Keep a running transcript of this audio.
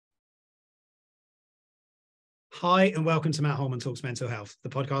Hi, and welcome to Matt Holman Talks Mental Health, the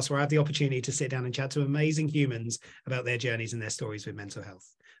podcast where I have the opportunity to sit down and chat to amazing humans about their journeys and their stories with mental health.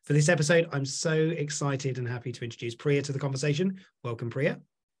 For this episode, I'm so excited and happy to introduce Priya to the conversation. Welcome, Priya.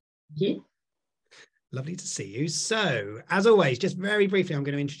 Thank you. Lovely to see you. So, as always, just very briefly, I'm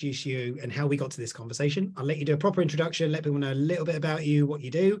going to introduce you and how we got to this conversation. I'll let you do a proper introduction, let people know a little bit about you, what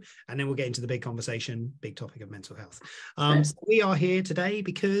you do, and then we'll get into the big conversation, big topic of mental health. So we are here today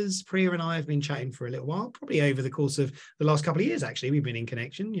because Priya and I have been chatting for a little while, probably over the course of the last couple of years, actually. We've been in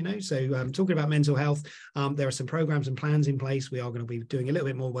connection, so talking about mental health. There are some programs and plans in place. We are going to be doing a little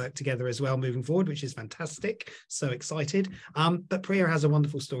bit more work together as well moving forward, which is fantastic. So excited. But Priya has a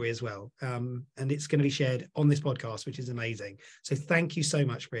wonderful story as well. And it's going to be shared on this podcast, which is amazing. So thank you so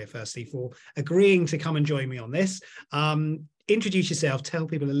much, Priya, firstly, for agreeing to come and join me on this. Introduce yourself, tell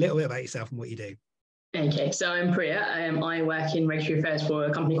people a little bit about yourself and what you do. Okay, so I'm Priya. I work in regulatory affairs for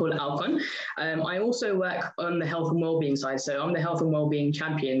a company called Alcon. I also work on the health and wellbeing side. So I'm the health and wellbeing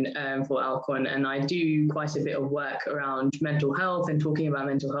champion for Alcon, and I do quite a bit of work around mental health and talking about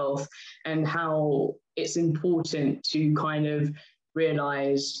mental health and how it's important to kind of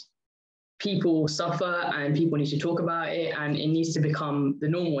realize people suffer and people need to talk about it, and it needs to become the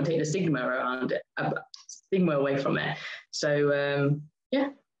normal and take the stigma around it, stigma away from it. So yeah,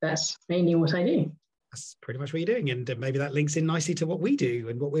 that's mainly what I do. That's pretty much what you're doing, and maybe that links in nicely to what we do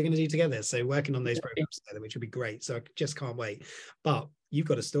and what we're going to do together. So working on those programs together, which would be great. So I just can't wait. But you've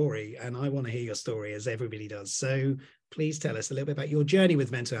got a story, and I want to hear your story, as everybody does. So please tell us a little bit about your journey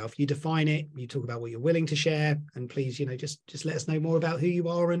with mental health. You define it, you talk about what you're willing to share, and please, just let us know more about who you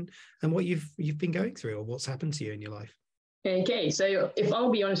are and what you've been going through or what's happened to you in your life. Okay, so if I'll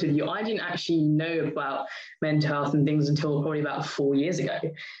be honest with you, I didn't actually know about mental health and things until probably about 4 years ago.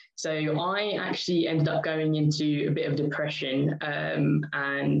 So I actually ended up going into a bit of depression,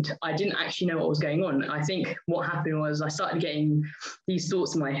 and I didn't actually know what was going on. I think what happened was I started getting these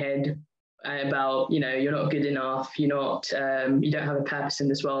thoughts in my head about, you're not good enough, you don't have a purpose in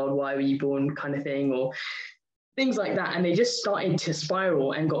this world, why were you born, kind of thing, or things like that. And they just started to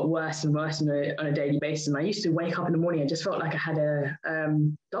spiral and got worse and worse on a daily basis. And I used to wake up in the morning and just felt like I had a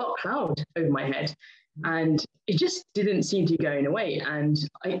dark cloud over my head. And it just didn't seem to be going away. And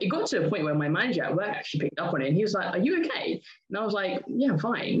it got to a point where my manager at work actually picked up on it. And he was like, "Are you okay?" And I was like, "Yeah, I'm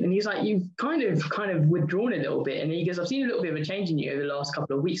fine." And he's like, "You've kind of withdrawn a little bit." And he goes, "I've seen a little bit of a change in you over the last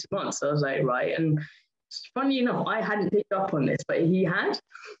couple of weeks, months." So I was like, right. And funny enough, I hadn't picked up on this, but he had.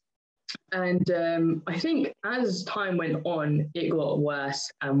 And I think as time went on, it got worse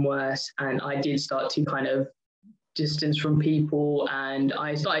and worse. And I did start to kind of distance from people. And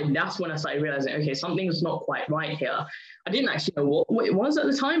that's when I started realizing, okay, something's not quite right here. I didn't actually know what it was at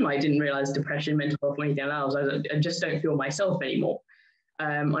the time. I didn't realize depression, mental health, or anything else. I just don't feel myself anymore.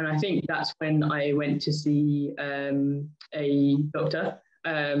 And I think that's when I went to see a doctor.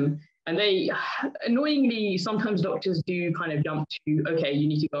 And they, annoyingly, sometimes doctors do kind of jump to, okay, you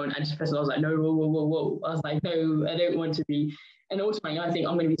need to go on antidepressants. I was like, no, whoa. I was like, no, I don't want to be. And ultimately, I think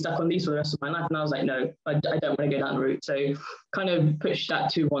I'm going to be stuck on these for the rest of my life. And I was like, no, I don't want to go down the route. So kind of pushed that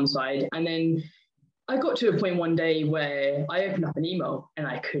to one side. And then I got to a point one day where I opened up an email and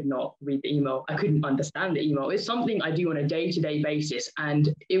I could not read the email. I couldn't understand the email. It's something I do on a day-to-day basis.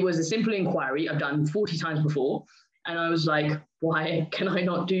 And it was a simple inquiry I've done 40 times before. And I was like, why can I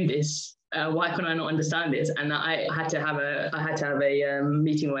not do this? Why can I not understand this? And I had to have a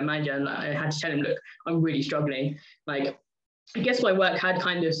meeting with my manager, and I had to tell him, look, I'm really struggling. Like, I guess my work had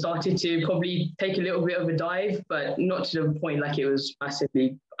kind of started to probably take a little bit of a dive, but not to the point like it was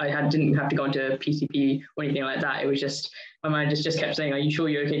massively. Didn't have to go into PCP or anything like that. It was just, my manager just kept saying, "Are you sure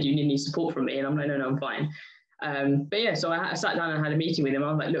you're okay? Do you need any support from me?" And I'm like, no, I'm fine. But yeah, so I sat down and had a meeting with him.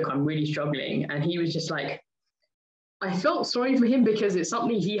 I was like, look, I'm really struggling. And he was just like, I felt sorry for him because it's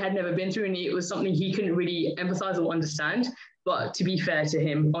something he had never been through, and it was something he couldn't really empathize or understand. But to be fair to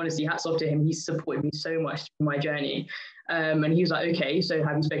him, honestly, hats off to him. He supported me so much through my journey. And he was like, okay, so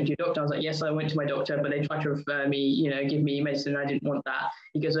have you spoken to your doctor? I was like, yes, I went to my doctor, but they tried to refer me, give me medicine. I didn't want that.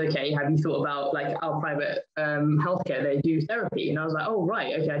 He goes, okay, have you thought about like our private healthcare? They do therapy. And I was like, oh,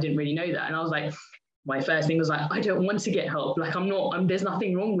 right. Okay. I didn't really know that. And I was like, my first thing was like, I don't want to get help. Like, there's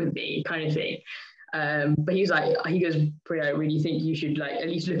nothing wrong with me, kind of thing. But he goes, Priya, I really think you should like at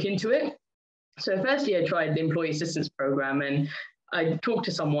least look into it. So firstly, I tried the employee assistance program, and I talked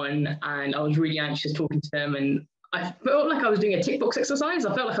to someone, and I was really anxious talking to them, and I felt like I was doing a tick box exercise.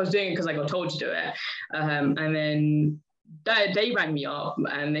 I felt like I was doing it because I got told to do it. And then they rang me up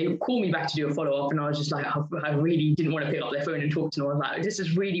and they called me back to do a follow-up, and I was just like, I really didn't want to pick up their phone and talk to them. I was like, this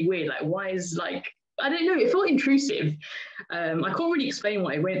is really weird. Like, why is like I don't know, it felt intrusive. I can't really explain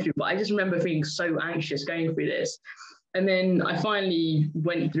what I went through, but I just remember feeling so anxious going through this. And then I finally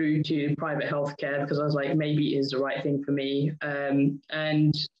went through to private healthcare because I was like, maybe it is the right thing for me.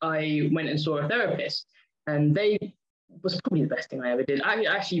 And I went and saw a therapist, and they was probably the best thing I ever did. I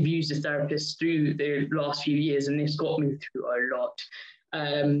actually have used this therapist through the last few years, and this got me through a lot.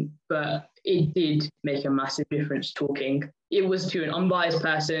 But it did make a massive difference talking. It was to an unbiased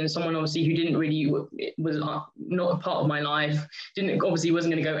person, someone obviously who didn't really, was not a part of my life, obviously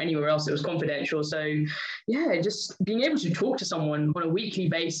wasn't going to go anywhere else. It was confidential. So yeah, just being able to talk to someone on a weekly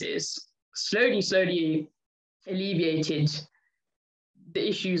basis slowly alleviated the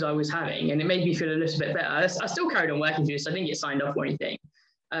issues I was having, and it made me feel a little bit better. I still carried on working through this. I didn't get signed off or anything.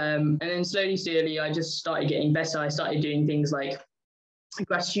 And then slowly, I just started getting better. I started doing things like a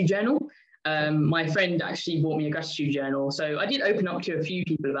gratitude journal. My friend actually bought me a gratitude journal. So I did open up to a few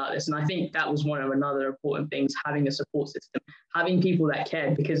people about this. And I think that was one of another important things, having a support system, having people that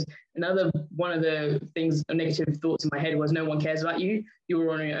cared, because one of the things, negative thoughts in my head was no one cares about you. You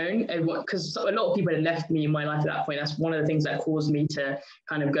were on your own. Because a lot of people had left me in my life at that point. That's one of the things that caused me to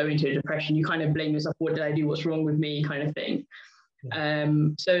kind of go into a depression. You kind of blame yourself. What did I do? What's wrong with me? Kind of thing.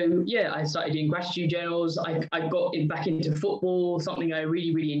 So yeah, I started doing gratitude journals. I got back into football, something I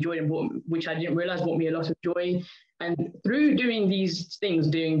really enjoyed, and which I didn't realize brought me a lot of joy. And through doing these things,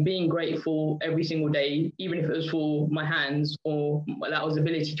 being grateful every single day, even if it was for my hands or that was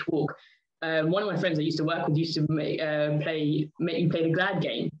ability to walk. One of my friends I used to work with used to make me play the glad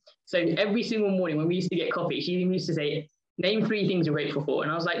game. So every single morning when we used to get coffee, she used to say, name 3 things you're grateful for.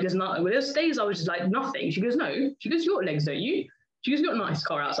 And I was like, there's not. Well, there's days I was just like, nothing. She goes, no. She goes, you got legs, don't you? She goes, you got a nice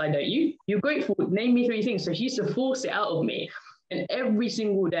car outside, don't you? You're grateful. Name me 3 things. So she used to force it out of me. And every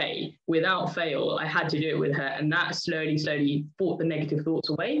single day, without fail, I had to do it with her. And that slowly fought the negative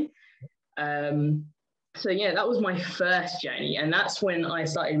thoughts away. So yeah, that was my first journey. And that's when I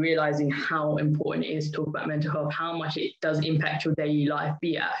started realizing how important it is to talk about mental health, how much it does impact your daily life,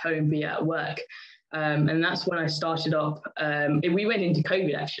 be it at home, be it at work. And that's when I started up. We went into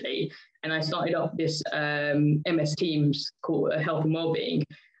COVID actually, and I started up this MS Teams called Health and Wellbeing.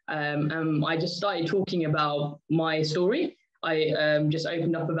 I just started talking about my story. I just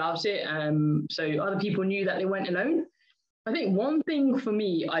opened up about it, so other people knew that they weren't alone. I think one thing for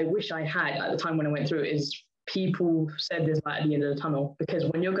me I wish I had at the time when I went through it is people said there's light at the end of the tunnel, because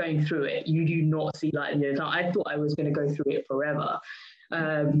when you're going through it, you do not see light at the end of the tunnel. I thought I was going to go through it forever.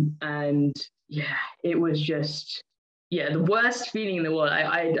 And yeah, it was just, the worst feeling in the world.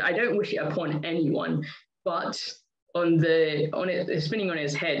 I don't wish it upon anyone, but spinning on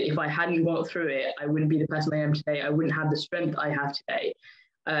his head, if I hadn't gone through it, I wouldn't be the person I am today. I wouldn't have the strength I have today.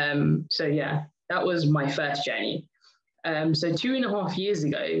 So yeah, that was my first journey. So 2.5 years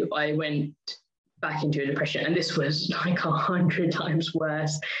ago, I went back into a depression, and this was like 100 times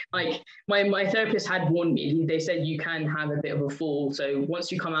worse. Like my therapist had warned me. They said you can have a bit of a fall, so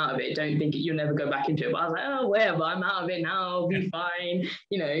once you come out of it, don't think you'll never go back into it. But I was like, oh, whatever, I'm out of it now, I'll be fine.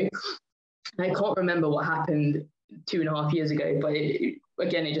 I can't remember what happened 2.5 years ago, but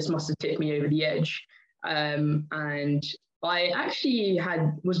it just must have tipped me over the edge. And I actually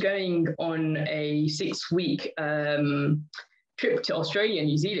was going on a 6-week trip to Australia and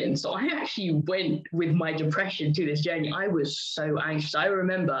New Zealand. So I actually went with my depression to this journey. I was so anxious. I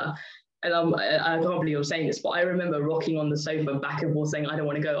remember, and I can't believe I'm saying this, but I remember rocking on the sofa back and forth saying, I don't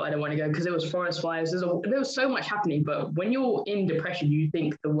want to go, because there was forest fires. There was so much happening. But when you're in depression, you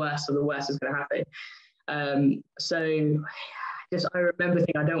think the worst of the worst is going to happen. I remember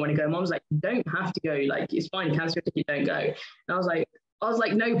thinking, I don't want to go. Mom was like, you don't have to go. Like, it's fine. You cancel your ticket, don't go. And I was like,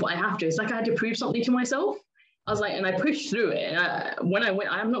 no, but I have to. It's like I had to prove something to myself. I was like, and I pushed through it. And when I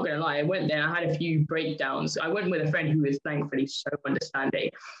went, I'm not going to lie, I went there, I had a few breakdowns. I went with a friend who was thankfully so understanding,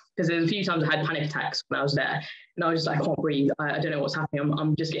 because there was a few times I had panic attacks when I was there. And I was just like, I can't breathe. I don't know what's happening.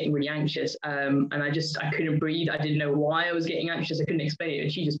 I'm just getting really anxious. And I couldn't breathe. I didn't know why I was getting anxious. I couldn't explain it.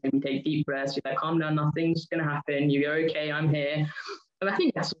 And she just made me take deep breaths. She's like, calm down, nothing's going to happen. You're okay, I'm here. And I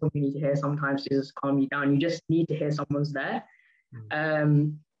think that's what you need to hear sometimes, to just calm you down. You just need to hear someone's there.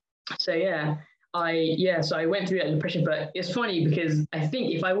 So I went through that depression, but it's funny because I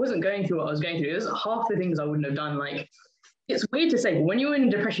think if I wasn't going through what I was going through, there's half the things I wouldn't have done. Like, it's weird to say, but when you're in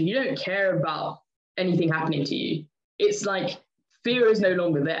depression, you don't care about anything happening to you. It's like fear is no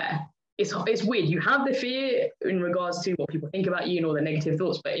longer there. It's weird. You have the fear in regards to what people think about you and all the negative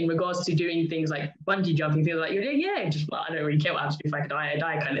thoughts, but in regards to doing things like bungee jumping, things like, I don't really care what happens to me. If I die, I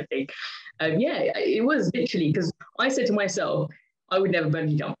die kind of thing. It was literally, because I said to myself, I would never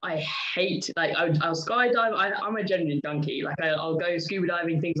bungee jump. I hate, I'll skydive. I'm a genuine junkie. I'll go scuba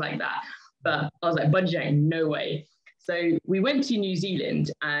diving, things like that. But I was like, bungee jumping, no way. So we went to New Zealand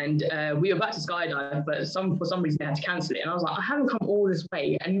and we were about to skydive, but for some reason they had to cancel it. And I was like, I haven't come all this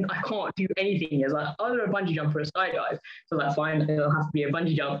way and I can't do anything. It's like either a bungee jump or a skydive. So I was like, fine, it'll have to be a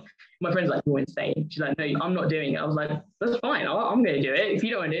bungee jump. My friend's like, you're insane. She's like, no, I'm not doing it. I was like, that's fine. I'm going to do it. If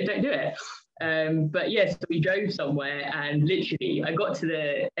you don't want to do it, don't do it. But yes, so we drove somewhere and literally I got to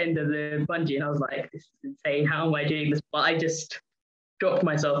the end of the bungee and I was like, this is insane. How am I doing this? But I just dropped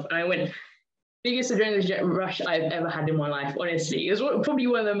myself and I went, biggest adrenaline rush I've ever had in my life, honestly. It was probably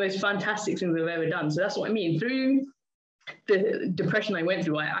one of the most fantastic things I've ever done. So that's what I mean. Through the depression I went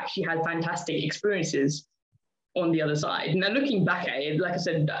through, I actually had fantastic experiences on the other side. Now, looking back at it, like I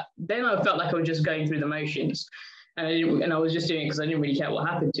said, then I felt like I was just going through the motions. And I was just doing it because I didn't really care what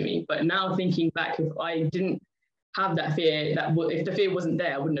happened to me. But now thinking back, if I didn't have that fear, if the fear wasn't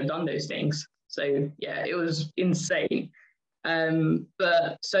there, I wouldn't have done those things. So yeah, it was insane.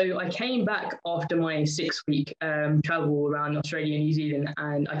 But so I came back after my 6-week travel around Australia and New Zealand,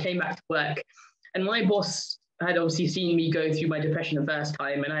 and I came back to work. And my boss had obviously seen me go through my depression the first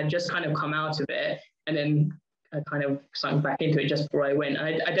time, and I had just kind of come out of it, and then I kind of sunk back into it just before I went.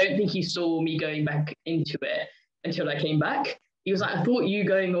 I don't think he saw me going back into it until I came back. He was like, I thought you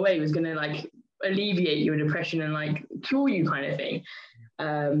going away was going to like alleviate your depression and like cure you kind of thing.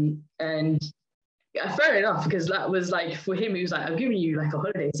 And yeah, fair enough, because that was like, for him, he was like, I've given you like a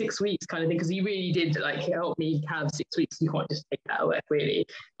holiday, 6 weeks kind of thing, because he really did like help me have 6 weeks. You can't just take that away, really.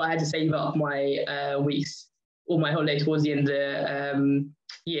 But I had to save up my weeks or my holiday towards the end of the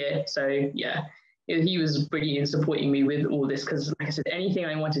year. So yeah, he was brilliant in supporting me with all this, because like I said, anything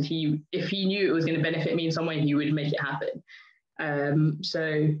I wanted, if he knew it was going to benefit me in some way, he would make it happen.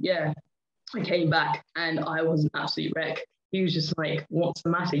 So yeah, I came back and I was an absolute wreck. He was just like, what's the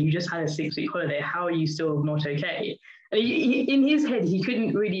matter? You just had a 6-week holiday. How are you still not okay? And in his head, he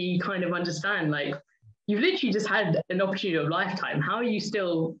couldn't really kind of understand, like, you've literally just had an opportunity of a lifetime. How are you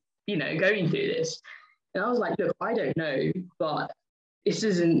still, going through this? And I was like, look, I don't know, but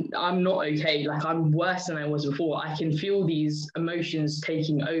I'm not okay. Like, I'm worse than I was before. I can feel these emotions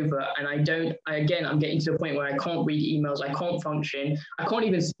taking over. And I'm getting to the point where I can't read emails. I can't function. I can't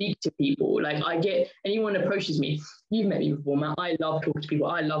even speak to people. Like, anyone approaches me. You've met me before, Matt. I love talking to people.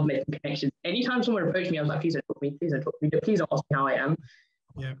 I love making connections. Anytime someone approached me, I was like, please don't talk to me. Please don't talk to me. Please don't ask me how I am.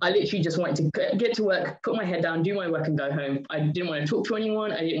 Yeah. I literally just wanted to get to work, put my head down, do my work and go home. I didn't want to talk to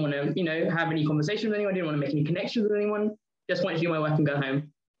anyone. I didn't want to, have any conversation with anyone. I didn't want to make any connections with anyone. Just wanted to do my work and go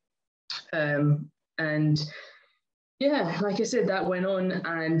home. And yeah, like I said, that went on,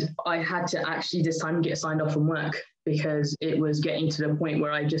 and I had to actually this time get signed off from work because it was getting to the point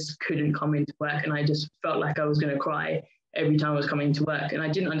where I just couldn't come into work, and I just felt like I was going to cry every time I was coming to work. And I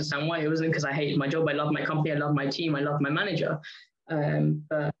didn't understand why. It wasn't because I hated my job. I love my company. I love my team. I love my manager.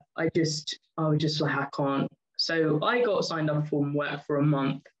 But I was just like, I can't. So I got signed off from work for a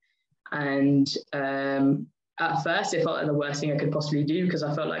month, and at first, it felt like the worst thing I could possibly do, because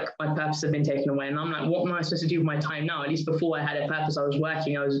I felt like my purpose had been taken away. And I'm like, what am I supposed to do with my time now? At least before I had a purpose, I was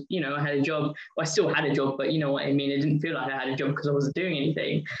working. I was, I had a job. Well, I still had a job, but you know what I mean? It didn't feel like I had a job because I wasn't doing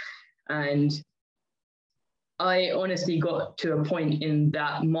anything. And I honestly got to a point in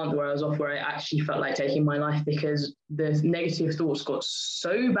that month where I was off where I actually felt like taking my life, because the negative thoughts got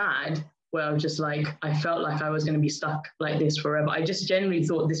so bad where I was just like, I felt like I was going to be stuck like this forever. I just genuinely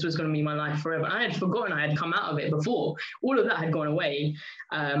thought this was going to be my life forever. I had forgotten I had come out of it before. All of that had gone away.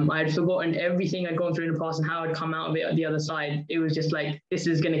 I had forgotten everything I'd gone through in the past and how I'd come out of it on the other side. It was just like, this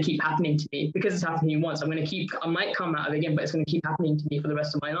is going to keep happening to me because it's happened to me once. I might come out of it again, but it's going to keep happening to me for the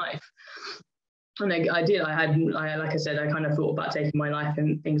rest of my life. And I did. Like I said, I kind of thought about taking my life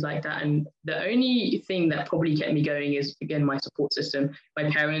and things like that. And the only thing that probably kept me going is, again, my support system, my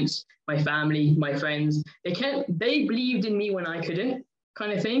parents, my family, my friends. They believed in me when I couldn't,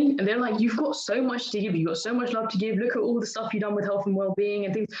 kind of thing. And they're like, you've got so much to give. You've got so much love to give. Look at all the stuff you've done with health and well-being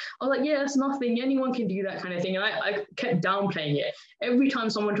and things. I was like, yeah, that's nothing. Anyone can do that kind of thing. And I kept downplaying it. Every time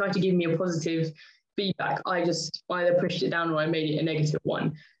someone tried to give me a positive feedback, I just either pushed it down or I made it a negative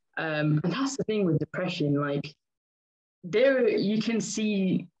one. And that's the thing with depression, like you can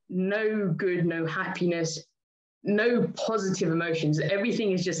see no good, no happiness, no positive emotions.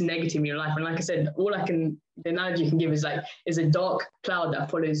 Everything is just negative in your life. And like I said, the analogy you can give is a dark cloud that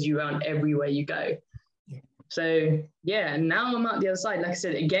follows you around everywhere you go. Yeah. So yeah, now I'm out the other side. Like I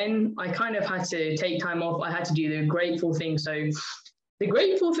said, again, I kind of had to take time off. I had to do the grateful thing. So the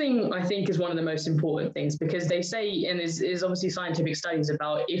grateful thing, I think, is one of the most important things, because they say, and there's obviously scientific studies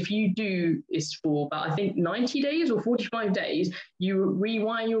about, if you do this for about, I think, 90 days or 45 days, you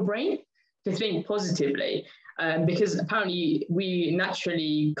rewire your brain to think positively. Because apparently we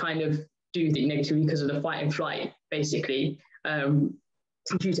naturally kind of do think negatively because of the fight and flight, basically,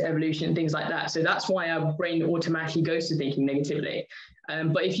 due to evolution and things like that. So that's why our brain automatically goes to thinking negatively.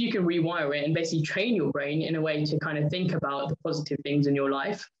 But if you can rewire it and basically train your brain in a way to kind of think about the positive things in your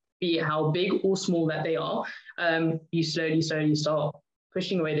life, be it how big or small that they are, you slowly start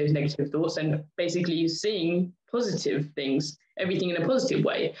pushing away those negative thoughts and basically seeing positive things, everything in a positive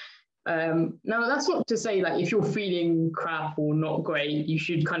way. Now, that's not to say like if you're feeling crap or not great, you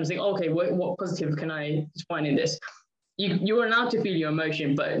should kind of think, okay, what positive can I find in this? You're allowed to feel your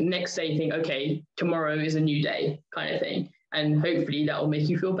emotion, but next day think, okay, tomorrow is a new day kind of thing. And hopefully that will make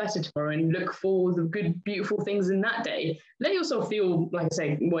you feel better tomorrow and look for the good, beautiful things in that day. Let yourself feel, like I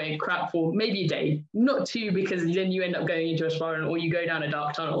say, crap for maybe a day, not two, because then you end up going into a spiral or you go down a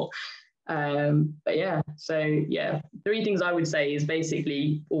dark tunnel. But yeah, so yeah, 3 things I would say is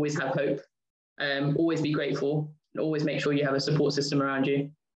basically always have hope, always be grateful, and always make sure you have a support system around you.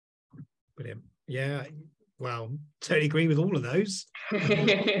 Brilliant. Yeah. Wow, totally agree with all of those.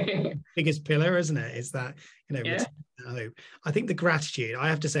 Biggest pillar, isn't it? Is that, yeah. Hope. I think the gratitude, I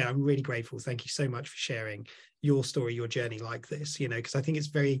have to say, I'm really grateful. Thank you so much for sharing your story, your journey like this, because I think it's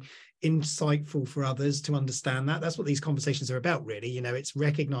very insightful for others to understand that. That's what these conversations are about, really. It's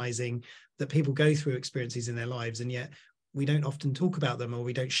recognizing that people go through experiences in their lives, and yet we don't often talk about them, or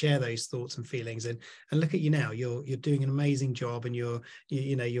we don't share those thoughts and feelings. And look at you now, you're doing an amazing job, and you're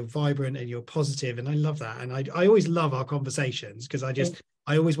vibrant and you're positive, and I love that. And I always love our conversations, because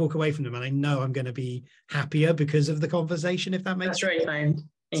I always walk away from them and I know I'm going to be happier because of the conversation, if that makes sense. That's very kind.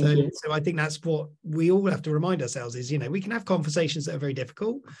 Thank you. So I think that's what we all have to remind ourselves is, we can have conversations that are very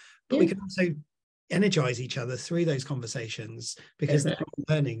difficult, but we can also energize each other through those conversations, because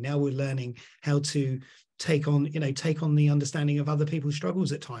now we're learning how to take on the understanding of other people's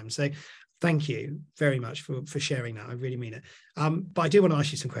struggles at times. So thank you very much for sharing that. I really mean it. But I do want to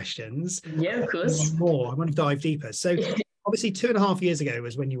ask you some questions. Yeah, of course. I want to dive deeper. So obviously 2.5 years ago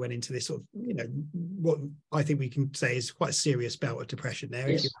was when you went into this sort of, what I think we can say is quite a serious bout of depression there,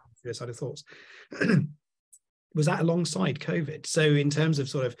 if you have suicidal thoughts. Was that alongside COVID? So in terms of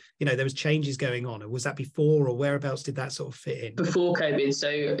sort of, there was changes going on, or was that before, or whereabouts did that sort of fit in? Before COVID.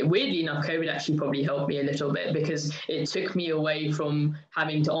 So weirdly enough, COVID actually probably helped me a little bit, because it took me away from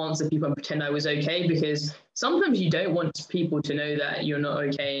having to answer people and pretend I was okay, because sometimes you don't want people to know that you're not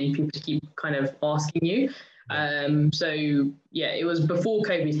okay and people to keep kind of asking you. So yeah, it was before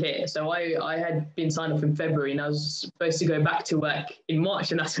COVID hit. So I had been signed off in February, and I was supposed to go back to work in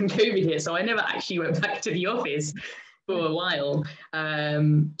March, and that's when COVID hit. So I never actually went back to the office for a while.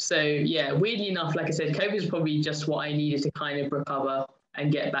 So yeah, weirdly enough, like I said, COVID was probably just what I needed to kind of recover and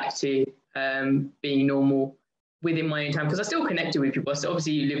get back to being normal within my own time, because I still connected with people. So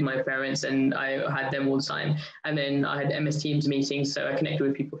obviously live with my parents, and I had them all the time. And then I had MS Teams meetings, so I connected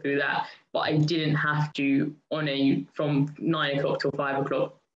with people through that. But I didn't have to, from 9 o'clock till 5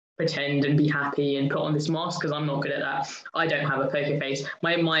 o'clock, pretend and be happy and put on this mask, because I'm not good at that. I don't have a poker face.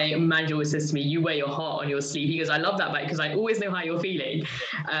 My manager always says to me, you wear your heart on your sleeve. He goes, I love that, mate, because I always know how you're feeling.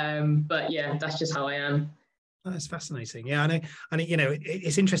 But yeah, that's just how I am. Oh, that's fascinating. Yeah, I know. And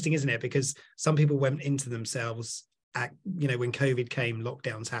it's interesting, isn't it? Because some people went into themselves when COVID came,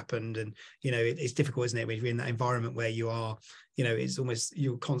 lockdowns happened, and it's difficult, isn't it, when you're in that environment where you are, it's almost,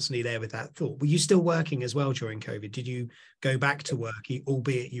 you're constantly there with that thought. Were you still working as well during COVID? Did you go back to work,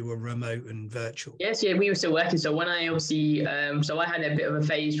 albeit you were remote and virtual? Yes, yeah, we were still working. So when I obviously, so I had a bit of a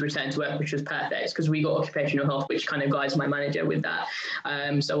phased return to work, which was perfect, because we got occupational health, which kind of guides my manager with that.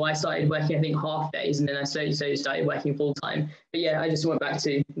 So I started working, I think, half days, and then I slowly started working full time. But yeah, I just went back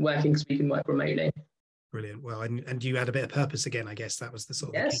to working because we can work remotely. Brilliant. Well, and you had a bit of purpose again, I guess. That was the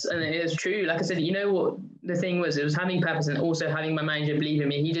sort of... Yes, and it is true. Like I said, what the thing was, it was having purpose, and also having my manager believe in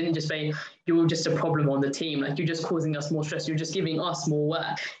me. He didn't just say, you're just a problem on the team, like you're just causing us more stress, you're just giving us more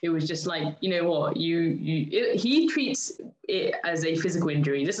work. It was just like, he treats it as a physical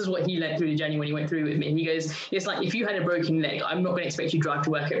injury. This is what he went through the journey when he went through with me. He goes, it's like, if you had a broken leg, I'm not going to expect you to drive to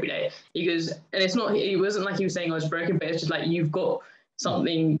work every day. He goes, and it wasn't like he was saying I was broken, but it's just like, you've got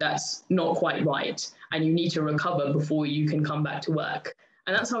something that's not quite right, and you need to recover before you can come back to work.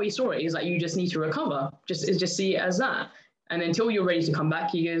 And that's how he saw it. He's like, you just need to recover. Just see it as that. And until you're ready to come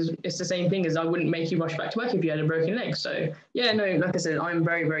back, he goes, it's the same thing as I wouldn't make you rush back to work if you had a broken leg. So yeah, no, like I said, I'm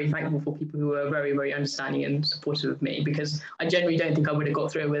very, very thankful for people who are very, very understanding and supportive of me, because I genuinely don't think I would have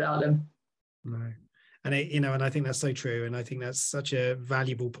got through it without them. No. And and I think that's so true. And I think that's such a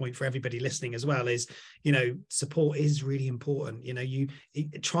valuable point for everybody listening as well, is, support is really important. You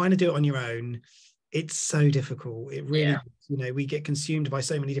trying to do it on your own, it's so difficult. It really, we get consumed by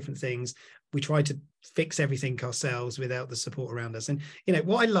so many different things. We try to fix everything ourselves without the support around us. And, you know,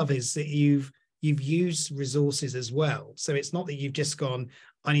 what I love is that you've used resources as well. So it's not that you've just gone,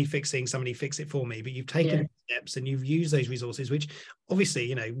 I need fixing, somebody fix it for me, but you've taken steps and you've used those resources, which obviously,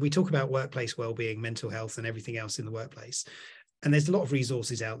 you know, we talk about workplace wellbeing, mental health, and everything else in the workplace. And there's a lot of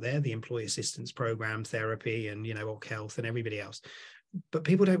resources out there, the employee assistance program, therapy, and, you know, Org Health and everybody else. But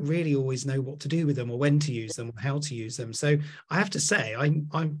people don't really always know what to do with them or when to use them or how to use them. So I have to say,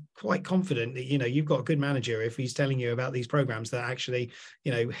 I'm quite confident that, you know, you've got a good manager if he's telling you about these programs that actually,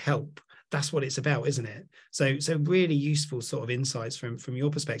 you know, help. That's what it's about, isn't it? So really useful sort of insights from your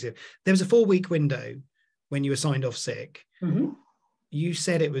perspective. There was a 4-week window when you were signed off sick. Mm-hmm. You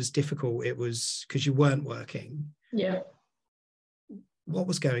said it was difficult. It was because you weren't working. Yeah. What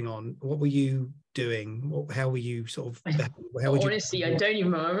was going on? What were you doing? How were you sort of? Honestly, I don't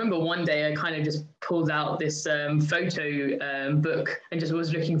even. I remember one day I kind of just pulled out this photo book and just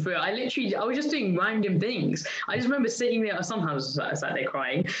was looking through it. I was just doing random things. I just remember sitting there. Sometimes I sat there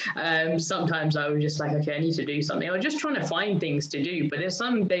crying. Sometimes I was just like, okay, I need to do something. I was just trying to find things to do. But there's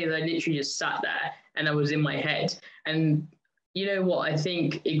some days I literally just sat there and I was in my head. And you know what? I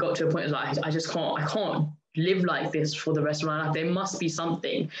think it got to a point like I can't live like this for the rest of my life. There must be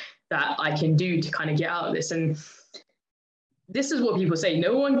something that I can do to kind of get out of this. And this is what people say,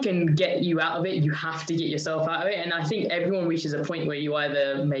 no one can get you out of it. You have to get yourself out of it. And I think everyone reaches a point where you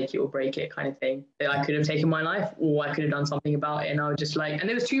either make it or break it kind of thing. I could have taken my life or I could have done something about it. And I was just like, and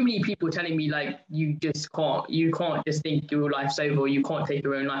there was too many people telling me like, you can't just think your life's over, or you can't take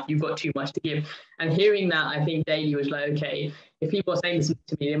your own life. You've got too much to give. And hearing that, I think daily was like, okay, if people are saying this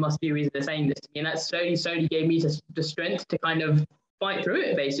to me, there must be a reason they're saying this to me. And that slowly gave me the strength to kind of fight through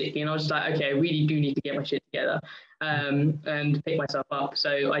it, basically. And I was just like, okay, I really do need to get my shit together and pick myself up.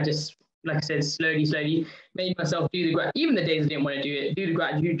 So I just, like I said, slowly made myself do even the days I didn't want to do the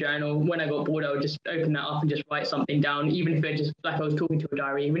gratitude journal. When I got bored, I would just open that up and just write something down, even if it just like I was talking to a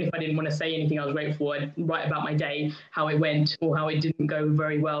diary. Even if I didn't want to say anything I was grateful for, I'd write about my day, how it went or how it didn't go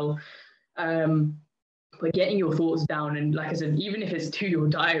very well. But getting your thoughts down, and like I said, even if it's to your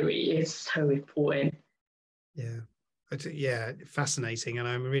diary, it's so important. Yeah, fascinating. And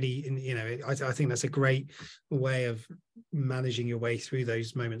I'm really, you know, I think that's a great way of managing your way through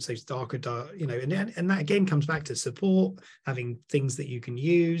those moments, those darker, you know, and that again comes back to support, having things that you can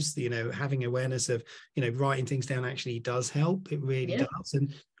use, you know, having awareness of, you know, writing things down actually does help. It really does.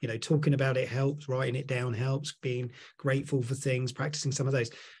 And, you know, talking about it helps, writing it down helps, being grateful for things, practicing some of those.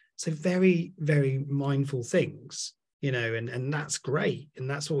 So very, very mindful things. You know, and that's great. And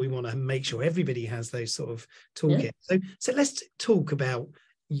that's what we want to make sure everybody has those sort of toolkits. So let's talk about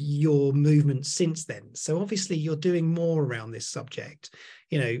your movement since then. So obviously you're doing more around this subject,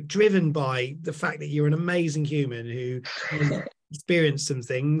 you know, driven by the fact that you're an amazing human who experienced some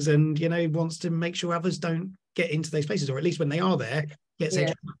things and, you know, wants to make sure others don't get into those places, or at least when they are there, gets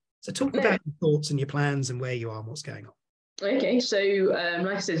educated. So talk about your thoughts and your plans and where you are and what's going on. Okay, so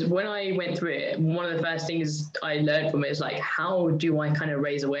like I said, when I went through it, one of the first things I learned from it is like, how do I kind of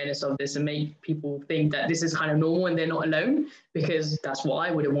raise awareness of this and make people think that this is kind of normal and they're not alone? Because that's what I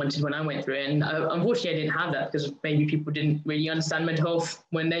would have wanted when I went through it. And unfortunately, I didn't have that because maybe people didn't really understand mental health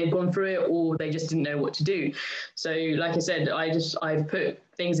when they've gone through it, or they just didn't know what to do. So like I said, I've put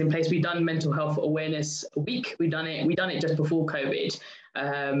things in place. We've done mental health awareness a week. We've done it just before COVID.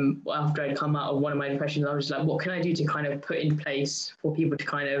 After I'd come out of one of my depressions, I was like, what can I do to kind of put in place for people to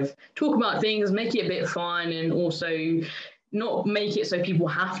kind of talk about things, make it a bit fun, and also not make it so people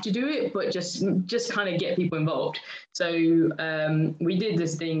have to do it, but just kind of get people involved. So we did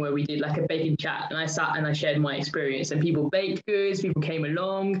this thing where we did like a baking chat, and I sat and I shared my experience, and people baked goods, people came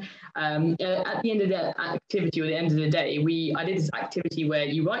along. At the end of the activity, or the end of the day, I did this activity where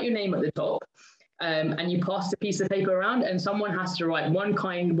you write your name at the top, and you pass the piece of paper around, and someone has to write one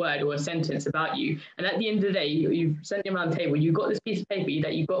kind word or a sentence about you. And at the end of the day, you send it around the table, you got this piece of paper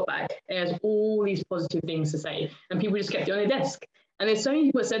that you got back, it has all these positive things to say, and people just kept it on their desk. And there's so many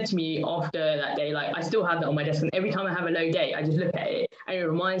people said to me after that day, like, I still have that on my desk, and every time I have a low day, I just look at it, and it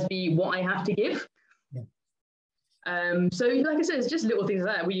reminds me what I have to give. So like I said, it's just little things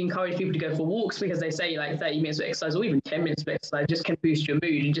like that. We encourage people to go for walks because they say like 30 minutes of exercise or even 10 minutes of exercise just can boost your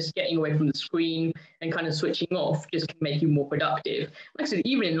mood, and just getting away from the screen and kind of switching off just can make you more productive. Like I said,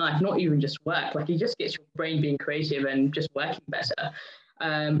 even in life, not even just work, like it just gets your brain being creative and just working better.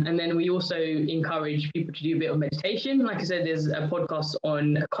 And then we also encourage people to do a bit of meditation. Like I said, there's a podcast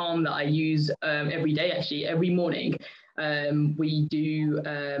on Calm that I use every day, actually, every morning. I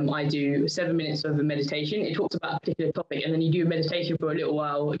do 7 minutes of a meditation. It talks about a particular topic, and then you do a meditation for a little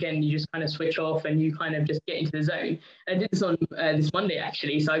while. Again, you just kind of switch off and you kind of just get into the zone. I did this on this Monday,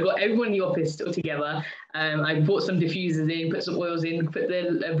 actually. So I got everyone in the office still together. I brought some diffusers in, put some oils in, put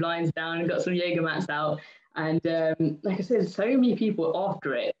the blinds down, got some yoga mats out. And like I said, so many people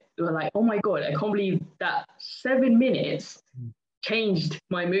after it were like, oh my God, I can't believe that 7 minutes changed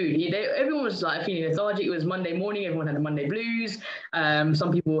my mood. Everyone was like feeling lethargic. It was Monday morning. Everyone had the Monday blues.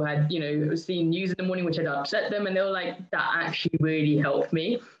 Some people had, seen news in the morning, which had upset them. And they were like, that actually really helped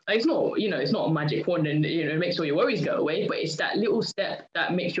me. Like, it's not a magic wand and, it makes all your worries go away, but it's that little step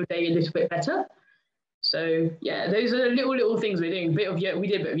that makes your day a little bit better. So yeah, those are little things we're doing. We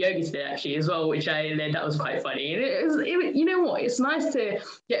did a bit of yoga today actually as well, which I led. That was quite funny. And you know what? It's nice to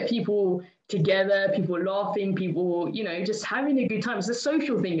get people together, people laughing, people just having a good time. It's a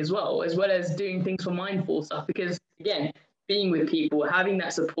social thing as well as doing things for mindful stuff. Because again, being with people, having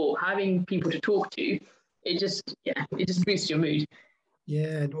that support, having people to talk to, it just boosts your mood.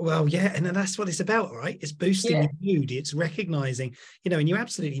 Yeah, well, yeah, and that's what it's about, right? It's boosting your mood. It's recognizing, and you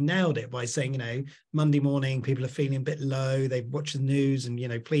absolutely nailed it by saying, Monday morning, people are feeling a bit low. They've watched the news, and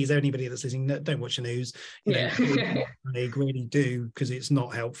please, anybody that's listening, don't watch the news. Really do, because it's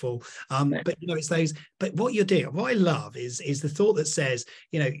not helpful. But it's those. But what you're doing, what I love is the thought that says,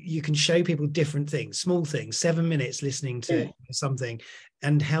 you can show people different things, small things, 7 minutes listening to something.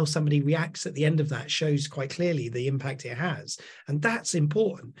 And how somebody reacts at the end of that shows quite clearly the impact it has. And that's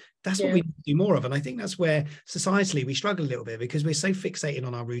important. That's what we need to do more of. And I think that's where societally we struggle a little bit, because we're so fixated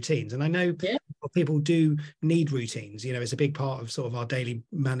on our routines. And I know people do need routines, it's a big part of sort of our daily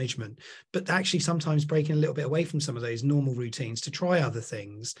management, but actually sometimes breaking a little bit away from some of those normal routines to try other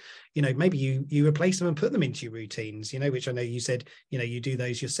things, maybe you replace them and put them into your routines, which I know you said, you do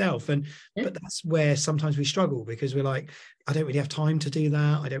those yourself. And but that's where sometimes we struggle, because we're like, I don't really have time to do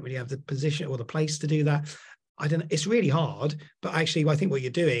that. I don't really have the position or the place to do that. It's really hard, but actually I think what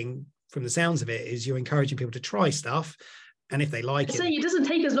you're doing from the sounds of it is you're encouraging people to try stuff. And if they like it. Saying it doesn't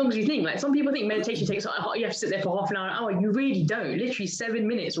take as long as you think. Like, some people think meditation takes, you have to sit there for half an hour. You really don't. Literally 7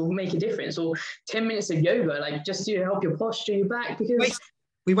 minutes will make a difference, or 10 minutes of yoga, like just to help your posture, your back, because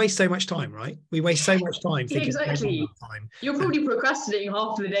we waste so much time, right? We waste so much time thinking. Exactly. You're probably procrastinating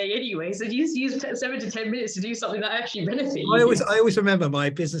half of the day anyway, so you just use 7 to 10 minutes to do something that actually benefits you. I always remember my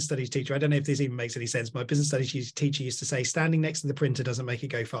business studies teacher. I don't know if this even makes any sense. My business studies teacher used to say, standing next to the printer doesn't make it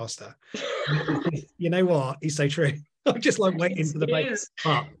go faster. You know what? He's so true. I'm just like waiting for the break.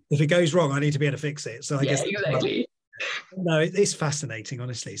 But if it goes wrong, I need to be able to fix it. So I guess exactly. No, it's fascinating,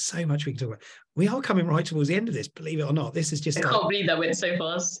 honestly. So much we can talk about. We are coming right towards the end of this, believe it or not. This is just I can't believe that went so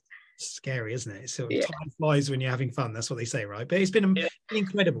fast. Scary, isn't it? So time flies when you're having fun. That's what they say, right? But it's been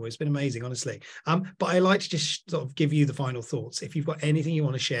incredible. It's been amazing, honestly. But I like to just sort of give you the final thoughts. If you've got anything you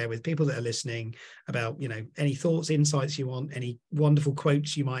want to share with people that are listening about, any thoughts, insights you want, any wonderful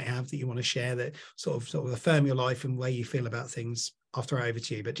quotes you might have that you want to share that sort of affirm your life and the way you feel about things, I'll throw it over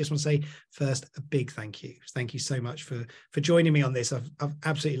to you. But just want to say first, a big thank you. Thank you so much for joining me on this. I've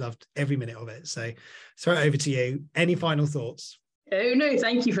absolutely loved every minute of it. So throw it over to you. Any final thoughts? Oh, no,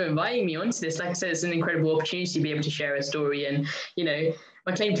 thank you for inviting me onto this. Like I said, it's an incredible opportunity to be able to share a story and,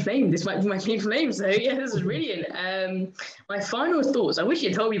 my claim to fame. This might be my claim to fame. So yeah, this is brilliant. My final thoughts. I wish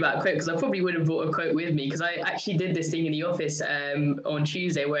you told me about a quote, because I probably would have brought a quote with me, because I actually did this thing in the office on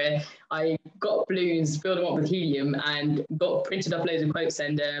Tuesday where I got balloons, filled them up with helium, and got printed up loads of quotes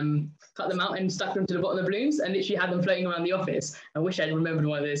and cut them out and stuck them to the bottom of the balloons, and literally had them floating around the office. I wish I'd remembered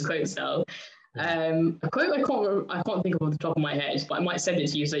one of those quotes now. A quote I can't think of off the top of my head, but I might send it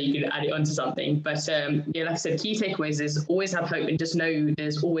to you so you can add it onto something. But like I said, key takeaways is always have hope and just know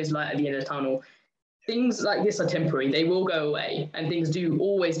there's always light at the end of the tunnel. Things like this are temporary; they will go away, and things do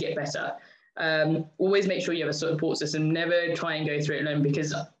always get better. Always make sure you have a support system. Never try and go through it alone,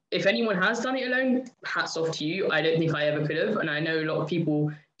 because if anyone has done it alone, hats off to you. I don't think I ever could have, and I know a lot of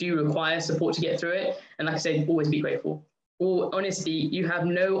people do require support to get through it. And like I said, always be grateful. Or honestly, you have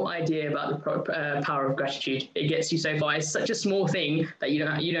no idea about the power of gratitude. It gets you so far. It's such a small thing that you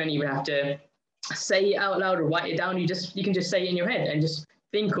don't even have to say it out loud or write it down. You can just say it in your head and just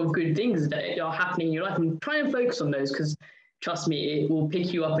think of good things that are happening in your life and try and focus on those, because trust me, it will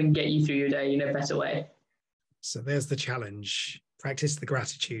pick you up and get you through your day in a better way. So there's the challenge. Practice the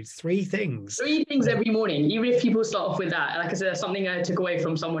gratitude. 3 things. 3 things every morning, even if people start off with that. Like I said, that's something I took away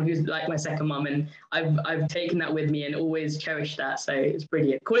from someone who's like my second mum, and I've taken that with me and always cherished that. So it's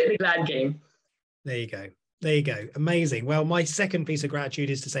brilliant. Call it the glad game. There you go. There you go. Amazing. Well, my second piece of gratitude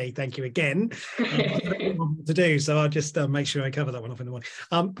is to say thank you again. To do so, I'll just make sure I cover that one off in the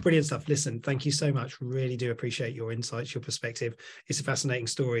morning. Brilliant stuff. Listen, thank you so much. Really do appreciate your insights, your perspective. It's a fascinating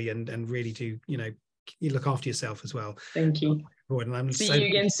story, and really do, you know, you look after yourself as well. Thank you. And I'm See you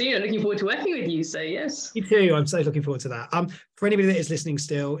again soon. I'm looking forward to working with you. So yes. Me too. I'm so looking forward to that. For anybody that is listening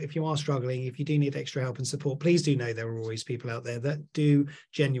still, if you are struggling, if you do need extra help and support, please do know there are always people out there that do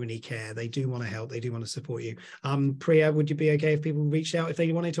genuinely care. They do want to help. They do want to support you. Priya, would you be okay if people reached out if they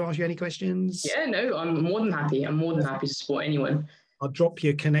wanted to ask you any questions? Yeah, no, I'm more than happy. I'm more than happy to support anyone. I'll drop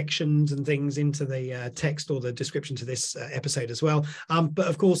your connections and things into the text or the description to this episode as well. But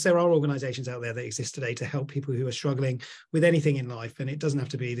of course, there are organizations out there that exist today to help people who are struggling with anything in life. And it doesn't have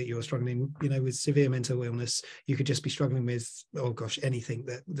to be that you're struggling, you know, with severe mental illness. You could just be struggling with, oh gosh, anything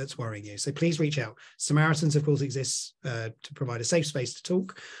that's worrying you. So please reach out. Samaritans, of course, exists to provide a safe space to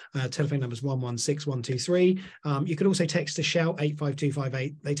talk. Telephone number is 116123. You could also text to shout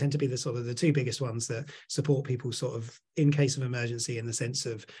 85258. They tend to be the sort of the two biggest ones that support people sort of in case of emergency, in the sense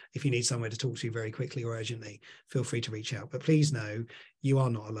of if you need somewhere to talk to very quickly or urgently, feel free to reach out. But please know you are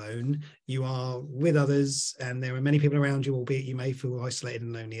not alone. You are with others, and there are many people around you, albeit you may feel isolated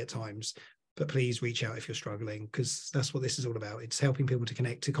and lonely at times. But please reach out if you're struggling, because that's what this is all about. It's helping people to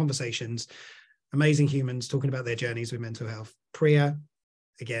connect to conversations, amazing humans talking about their journeys with mental health. Priya,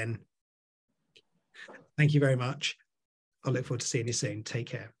 again, thank you very much. I look forward to seeing you soon. Take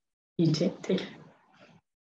care. You too. Take care.